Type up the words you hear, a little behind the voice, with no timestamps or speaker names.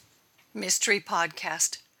Mystery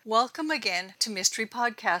Podcast. Welcome again to Mystery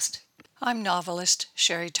Podcast. I'm novelist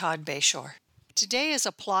Sherry Todd Bayshore. Today is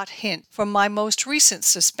a plot hint from my most recent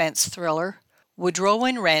suspense thriller, Woodrow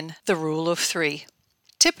and Wren, The Rule of Three.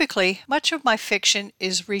 Typically, much of my fiction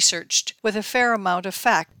is researched with a fair amount of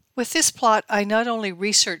fact. With this plot, I not only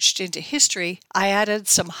researched into history, I added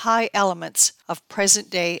some high elements of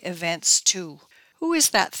present-day events too. Who is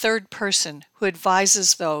that third person who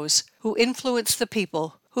advises those who influence the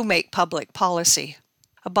people who make public policy?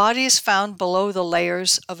 A body is found below the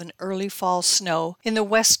layers of an early fall snow in the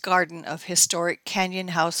west garden of historic Canyon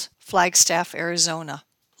House, Flagstaff, Arizona.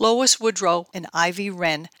 Lois Woodrow and Ivy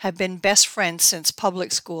Wren have been best friends since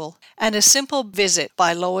public school, and a simple visit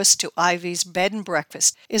by Lois to Ivy's bed and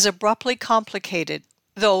breakfast is abruptly complicated,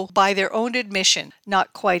 though by their own admission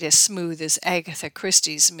not quite as smooth as Agatha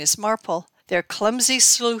Christie's Miss Marple. Their clumsy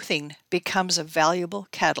sleuthing becomes a valuable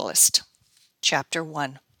catalyst. Chapter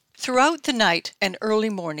 1. Throughout the night and early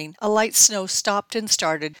morning, a light snow stopped and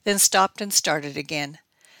started, then stopped and started again.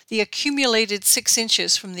 The accumulated 6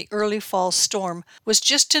 inches from the early fall storm was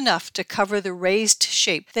just enough to cover the raised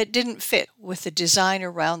shape that didn't fit with the design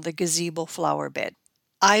around the gazebo flower bed.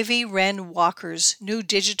 Ivy Wren Walker's new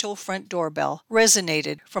digital front doorbell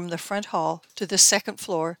resonated from the front hall to the second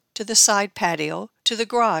floor to the side patio to the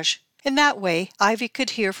garage. In that way, Ivy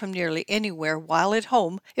could hear from nearly anywhere while at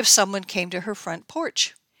home if someone came to her front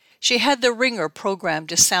porch. She had the ringer programmed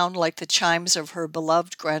to sound like the chimes of her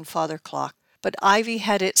beloved grandfather clock, but Ivy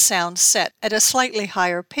had its sound set at a slightly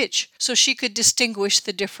higher pitch so she could distinguish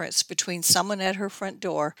the difference between someone at her front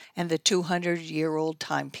door and the 200-year-old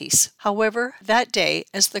timepiece. However, that day,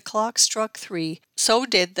 as the clock struck 3, so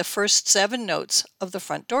did the first 7 notes of the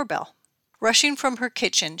front doorbell. Rushing from her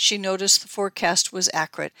kitchen, she noticed the forecast was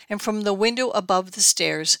accurate, and from the window above the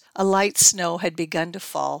stairs, a light snow had begun to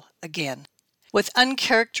fall again. With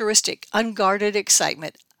uncharacteristic, unguarded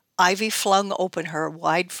excitement, Ivy flung open her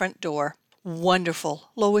wide front door. "Wonderful!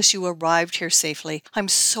 Lois, you arrived here safely. I'm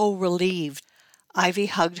so relieved." Ivy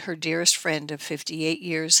hugged her dearest friend of 58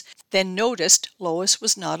 years, then noticed Lois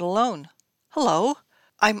was not alone. "Hello,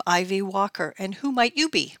 I'm Ivy Walker, and who might you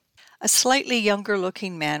be?" A slightly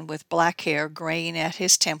younger-looking man with black hair graying at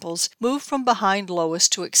his temples moved from behind Lois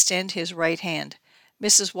to extend his right hand.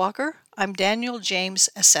 "Mrs. Walker, I'm Daniel James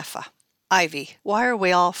Asefa." "Ivy, why are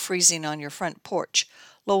we all freezing on your front porch?"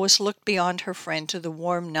 Lois looked beyond her friend to the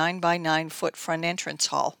warm 9-by-9-foot front entrance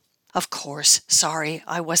hall. "Of course. Sorry,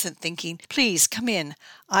 I wasn't thinking. Please, come in."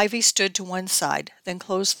 Ivy stood to one side, then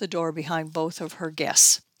closed the door behind both of her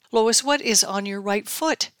guests. "Lois, what is on your right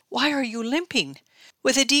foot? Why are you limping?"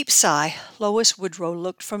 With a deep sigh, Lois Woodrow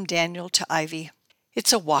looked from Daniel to Ivy.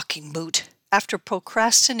 "It's a walking boot. After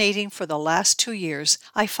procrastinating for the last 2 years,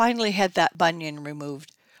 I finally had that bunion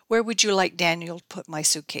removed. Where would you like Daniel to put my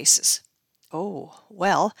suitcases?" "Oh,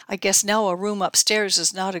 well, I guess now a room upstairs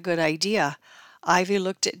is not a good idea." Ivy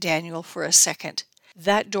looked at Daniel for a second.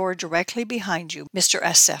 "That door directly behind you, Mr.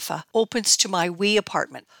 Asefa, opens to my wee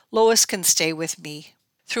apartment. Lois can stay with me."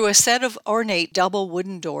 Through a set of ornate double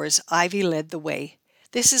wooden doors, Ivy led the way.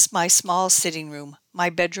 "This is my small sitting room. My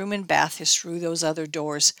bedroom and bath is through those other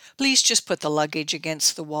doors. Please just put the luggage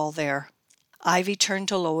against the wall there." Ivy turned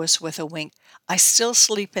to Lois with a wink. "I still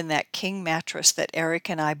sleep in that king mattress that Eric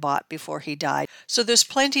and I bought before he died, so there's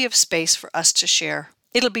plenty of space for us to share.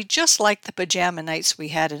 It'll be just like the pajama nights we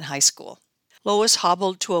had in high school." Lois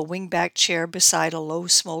hobbled to a wing-back chair beside a low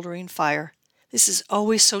smoldering fire. "This is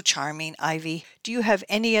always so charming, Ivy. Do you have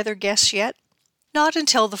any other guests yet?" "Not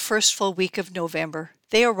until the first full week of November.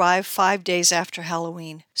 They arrive 5 days after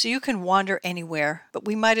Halloween, so you can wander anywhere, but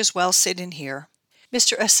we might as well sit in here."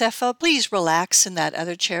 "Mr. Asefa, please relax in that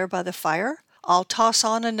other chair by the fire. I'll toss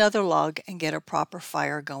on another log and get a proper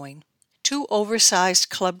fire going." 2 oversized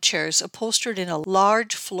club chairs upholstered in a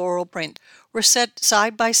large floral print were set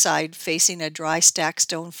side by side facing a dry stack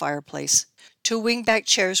stone fireplace. 2 wing-back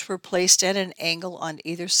chairs were placed at an angle on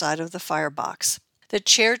either side of the firebox. The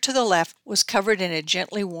chair to the left was covered in a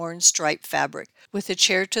gently worn striped fabric, with the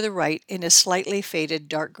chair to the right in a slightly faded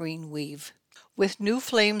dark green weave. With new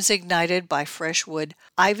flames ignited by fresh wood,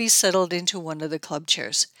 Ivy settled into one of the club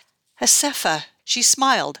chairs. "Asefa!" She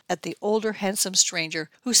smiled at the older, handsome stranger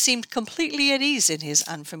who seemed completely at ease in his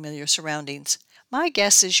unfamiliar surroundings. "My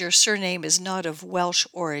guess is your surname is not of Welsh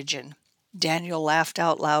origin." Daniel laughed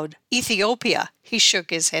out loud. "Ethiopia!" He shook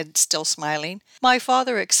his head, still smiling. "My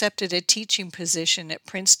father accepted a teaching position at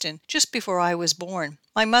Princeton just before I was born.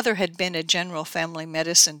 My mother had been a general family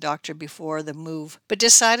medicine doctor before the move, but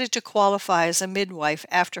decided to qualify as a midwife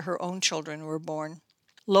after her own children were born."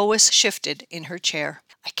 Lois shifted in her chair.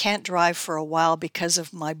 I can't drive for a while because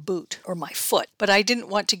of my boot or my foot, but I didn't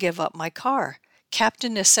want to give up my car.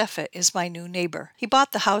 Captain Nasefa is my new neighbor. He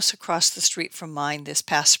bought the house across the street from mine this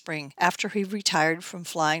past spring after he retired from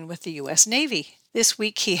flying with the U.S. Navy. This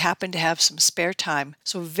week he happened to have some spare time,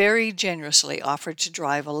 so very generously offered to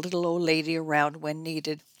drive a little old lady around when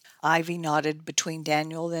needed. Ivy nodded between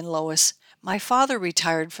Daniel and Lois. My father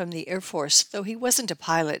retired from the Air Force, though he wasn't a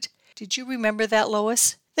pilot. Did you remember that,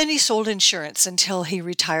 Lois? Then he sold insurance until he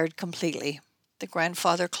retired completely. The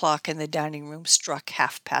grandfather clock in the dining room struck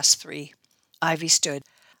 3:30. Ivy stood.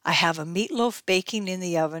 I have a meatloaf baking in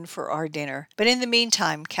the oven for our dinner. But in the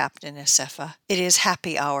meantime, Captain Nasefa, it is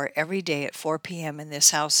happy hour every day at 4 p.m. in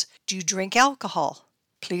this house. Do you drink alcohol?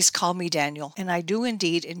 Please call me Daniel, and I do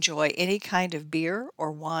indeed enjoy any kind of beer or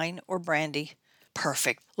wine or brandy.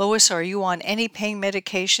 Perfect. Lois, are you on any pain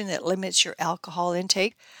medication that limits your alcohol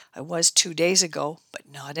intake? I was 2 days ago,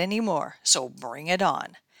 but not anymore, so bring it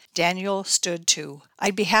on. Daniel stood too.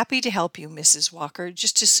 I'd be happy to help you, Mrs. Walker,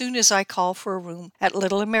 just as soon as I call for a room at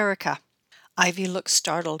Little America. Ivy looked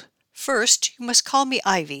startled. First, you must call me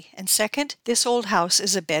Ivy, and second, this old house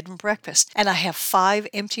is a bed and breakfast, and I have 5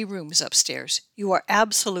 empty rooms upstairs. You are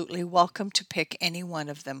absolutely welcome to pick any one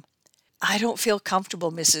of them. I don't feel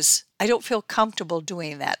comfortable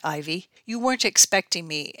doing that, Ivy. You weren't expecting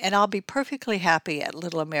me, and I'll be perfectly happy at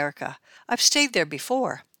Little America. I've stayed there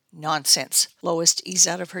before. Nonsense. Lois eased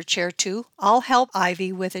out of her chair too. I'll help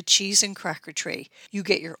Ivy with a cheese and cracker tray. You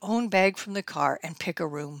get your own bag from the car and pick a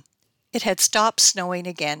room. It had stopped snowing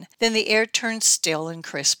again. Then the air turned still and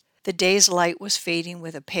crisp. The day's light was fading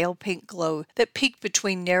with a pale pink glow that peeked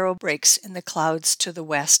between narrow breaks in the clouds to the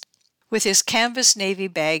west. With his canvas navy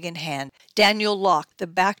bag in hand, Daniel locked the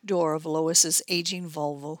back door of Lois's aging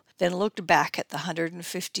Volvo, then looked back at the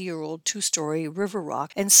 150-year-old 2-story river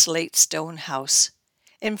rock and slate stone house.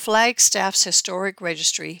 In Flagstaff's historic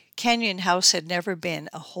registry, Canyon House had never been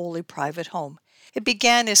a wholly private home. It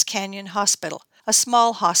began as Canyon Hospital, a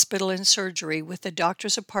small hospital and surgery with the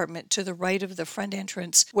doctor's apartment to the right of the front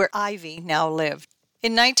entrance where Ivy now lived.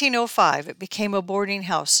 In 1905, it became a boarding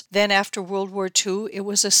house. Then after World War II, it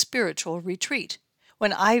was a spiritual retreat.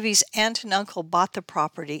 When Ivy's aunt and uncle bought the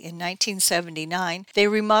property in 1979, they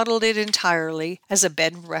remodeled it entirely as a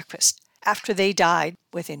bed and breakfast. After they died,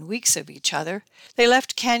 within weeks of each other, they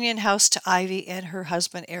left Canyon House to Ivy and her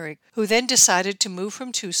husband Eric, who then decided to move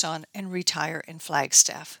from Tucson and retire in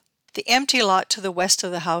Flagstaff. The empty lot to the west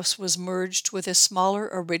of the house was merged with a smaller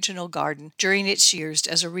original garden during its years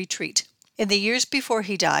as a retreat. In the years before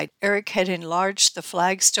he died, Eric had enlarged the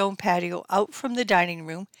flagstone patio out from the dining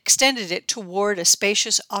room, extended it toward a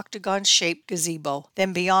spacious octagon-shaped gazebo,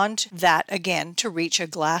 then beyond that again to reach a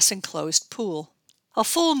glass-enclosed pool. A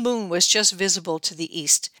full moon was just visible to the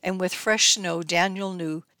east, and with fresh snow Daniel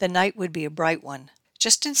knew the night would be a bright one.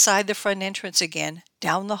 Just inside the front entrance again,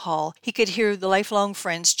 down the hall, he could hear the lifelong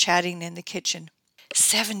friends chatting in the kitchen.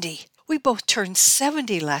 70! We both turned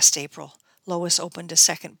 70 last April. Lois opened a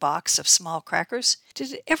second box of small crackers.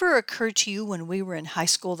 Did it ever occur to you when we were in high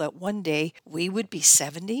school that one day we would be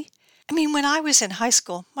 70? I mean, when I was in high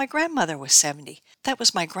school, my grandmother was 70. That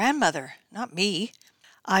was my grandmother, not me.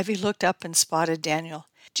 Ivy looked up and spotted Daniel.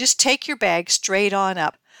 Just take your bag straight on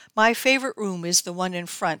up. My favorite room is the one in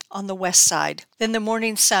front, on the west side. Then the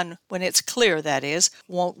morning sun, when it's clear, that is,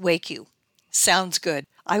 won't wake you. Sounds good.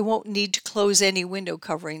 I won't need to close any window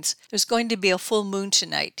coverings. There's going to be a full moon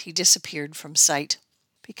tonight. He disappeared from sight.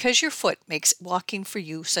 Because your foot makes walking for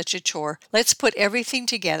you such a chore, let's put everything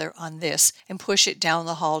together on this and push it down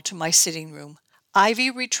the hall to my sitting room.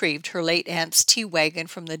 Ivy retrieved her late aunt's tea wagon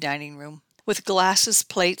from the dining room, with glasses,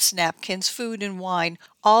 plates, napkins, food, and wine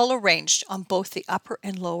all arranged on both the upper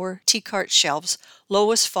and lower tea-cart shelves.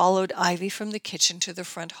 Lois followed Ivy from the kitchen to the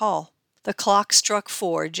front hall. The clock struck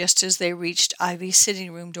 4 just as they reached Ivy's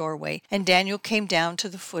sitting room doorway, and Daniel came down to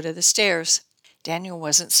the foot of the stairs. Daniel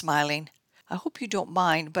wasn't smiling. I hope you don't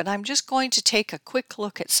mind, but I'm just going to take a quick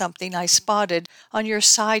look at something I spotted on your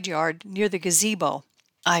side yard near the gazebo.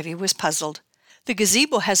 Ivy was puzzled. The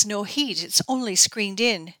gazebo has no heat. It's only screened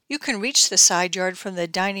in. You can reach the side yard from the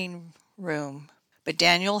dining room. But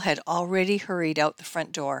Daniel had already hurried out the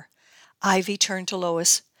front door. Ivy turned to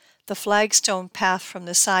Lois. The flagstone path from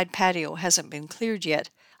the side patio hasn't been cleared yet.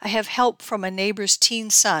 I have help from a neighbor's teen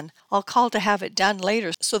son. I'll call to have it done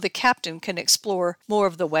later so the captain can explore more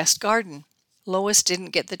of the west garden. Lois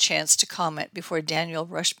didn't get the chance to comment before Daniel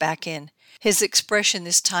rushed back in. His expression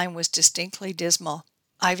this time was distinctly dismal.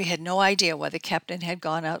 Ivy had no idea why the captain had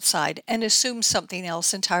gone outside and assumed something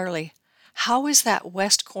else entirely. How is that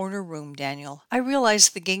west corner room, Daniel? I realize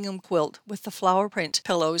the gingham quilt with the flower print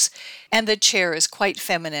pillows and the chair is quite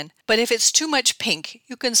feminine, but if it's too much pink,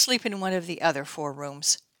 you can sleep in one of the other 4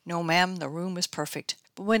 rooms. No, ma'am, the room is perfect.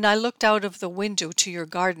 But when I looked out of the window to your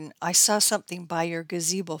garden, I saw something by your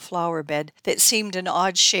gazebo flower bed that seemed an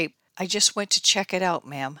odd shape. I just went to check it out,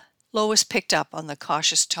 ma'am. Lois picked up on the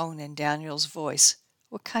cautious tone in Daniel's voice.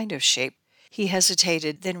 What kind of shape? He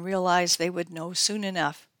hesitated, then realized they would know soon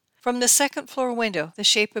enough. From the second-floor window, the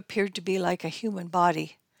shape appeared to be like a human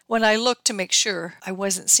body. When I looked to make sure I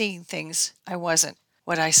wasn't seeing things, I wasn't.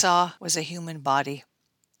 What I saw was a human body.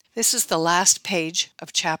 This is the last page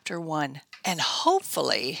of Chapter 1. And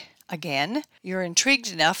hopefully, again, you're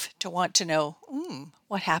intrigued enough to want to know,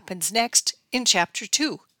 what happens next in Chapter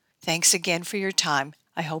 2. Thanks again for your time.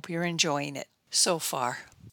 I hope you're enjoying it so far.